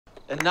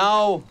And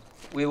now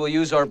we will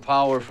use our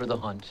power for the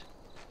hunt.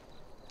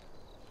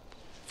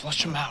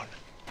 Flush him out.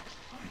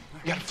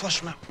 You gotta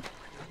flush him out.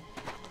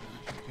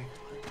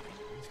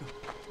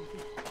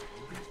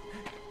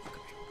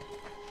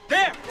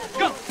 There!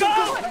 Go!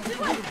 Go!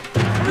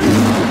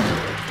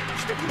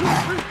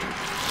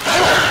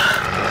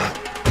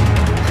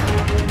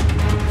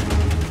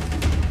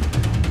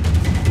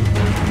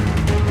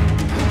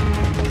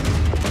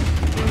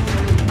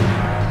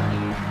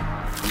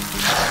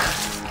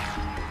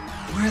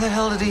 Where the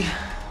hell did he...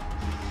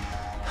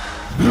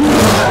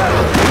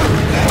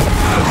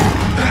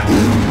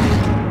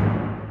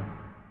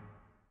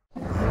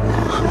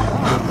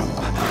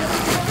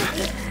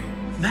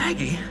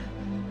 Maggie?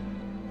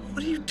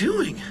 What are you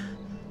doing?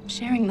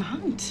 Sharing the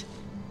hunt.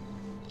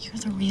 You're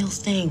the real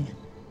thing.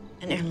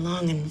 An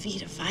Erlang and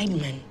Vita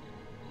Weidman.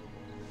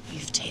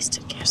 You've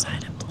tasted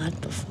Kerside of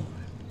blood before.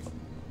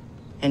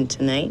 And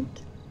tonight,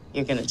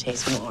 you're gonna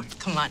taste more.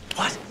 Come on.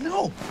 What?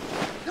 No.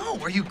 No,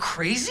 are you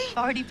crazy? I've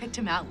already picked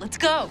him out. Let's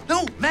go.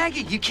 No,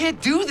 Maggie, you can't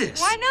do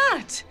this. Why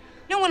not?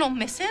 No one will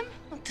miss him.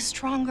 Look, the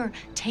stronger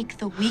take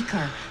the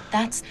weaker.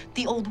 That's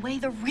the old way,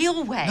 the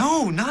real way.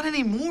 No, not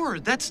anymore.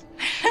 That's...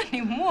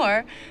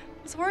 Anymore?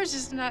 Those words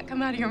just did not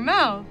come out of your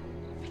mouth.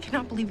 I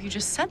cannot believe you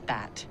just said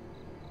that.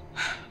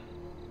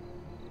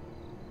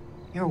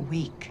 You're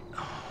weak.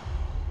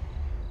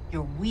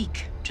 You're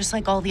weak, just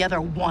like all the other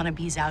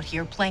wannabes out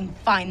here playing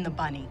Find the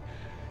Bunny.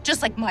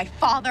 Just like my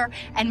father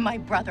and my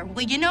brother.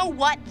 Well, you know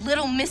what,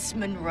 little Miss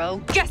Monroe?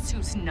 Guess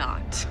who's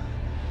not?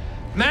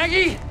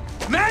 Maggie!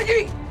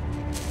 Maggie!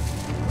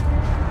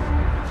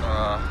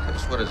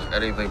 What is it?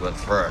 Anything but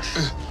fresh.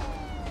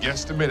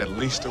 Guesstimate at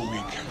least a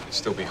week.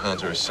 Still be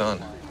Hans or his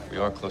son. We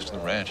are close to the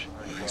ranch.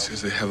 He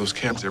says they have those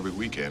camps every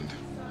weekend.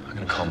 I'm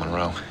gonna call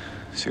Monroe.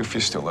 See if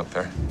you're still up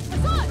there.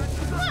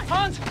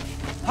 Hans!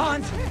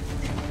 Hans!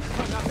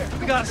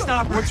 We gotta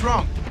stop her. What's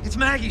wrong? It's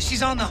Maggie.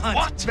 She's on the hunt.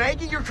 What?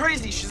 Maggie, you're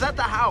crazy. She's at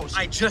the house.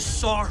 I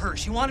just saw her.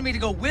 She wanted me to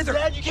go with her.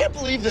 Dad, you can't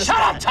believe this. Shut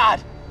up, Todd!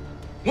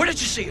 Where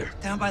did you see her?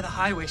 Down by the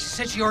highway. She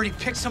said she already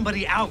picked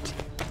somebody out.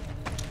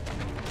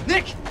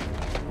 Nick!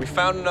 We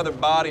found another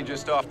body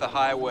just off the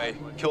highway.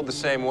 Killed the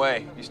same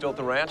way. You still at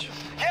the ranch?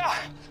 Yeah,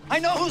 I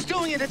know who's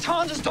doing it. It's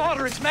Hans's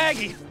daughter. It's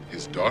Maggie.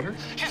 His daughter?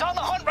 She's on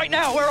the hunt right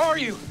now. Where are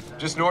you?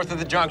 Just north of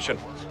the junction.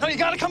 No, you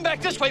gotta come back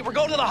this way. We're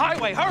going to the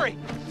highway. Hurry!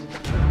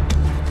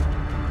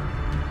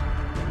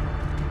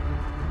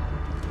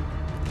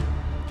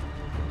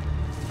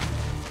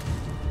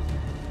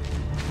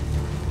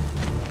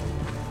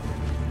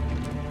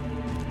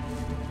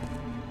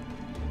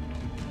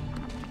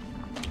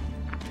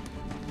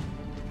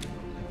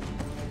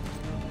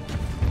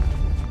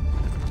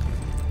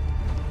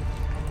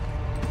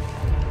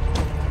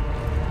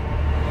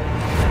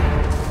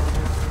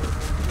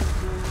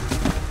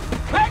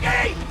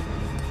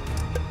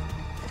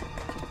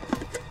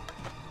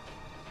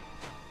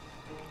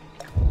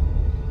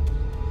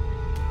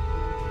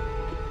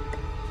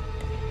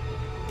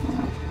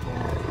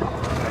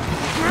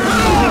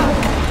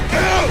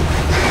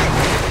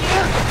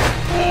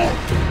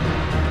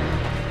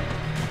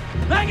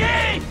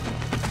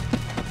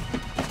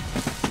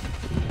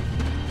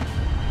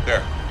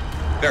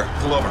 There,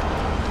 pull over.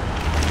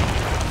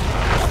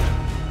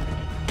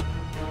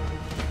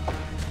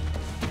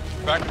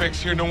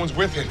 Backpack's here, no one's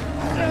with it.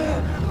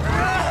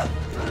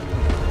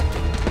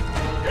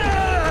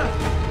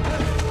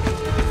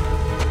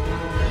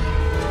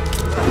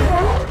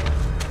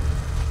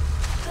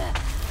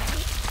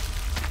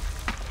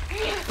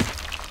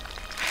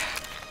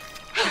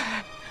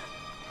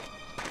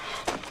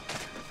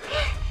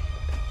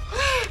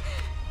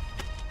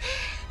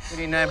 We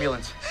need an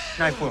ambulance.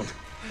 Knife wound.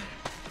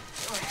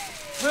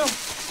 Well,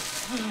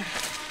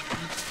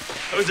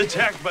 I was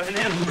attacked by an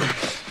animal.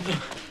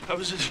 I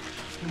was just...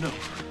 No.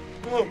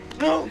 No!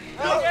 No!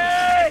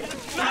 Maggie!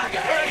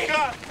 Maggie!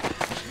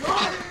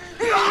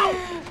 No!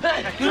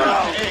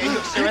 No! Hey,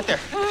 stay right there.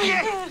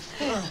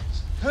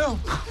 Help!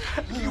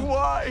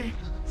 Why?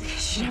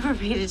 Because you never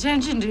paid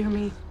attention to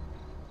me.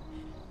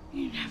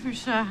 You never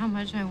saw how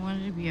much I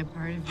wanted to be a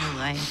part of your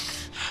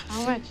life.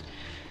 How much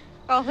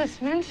all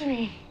this meant to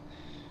me.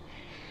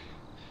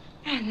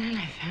 And then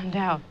I found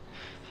out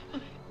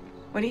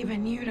what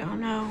even you don't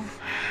know.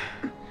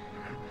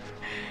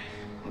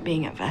 What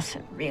being a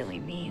Wesen really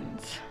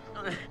means.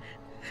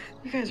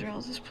 You guys are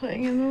all just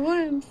playing in the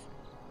woods.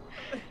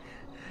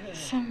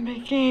 Some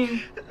big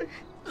game.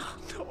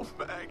 No,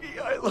 Maggie,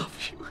 I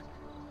love you.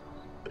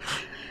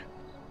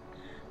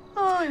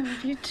 Oh, I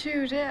love you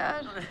too,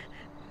 Dad.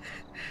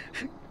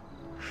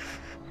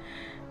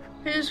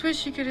 I just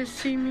wish you could have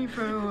seen me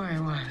for who I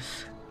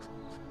was.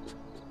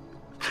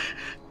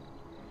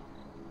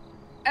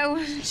 I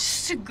was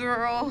just a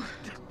girl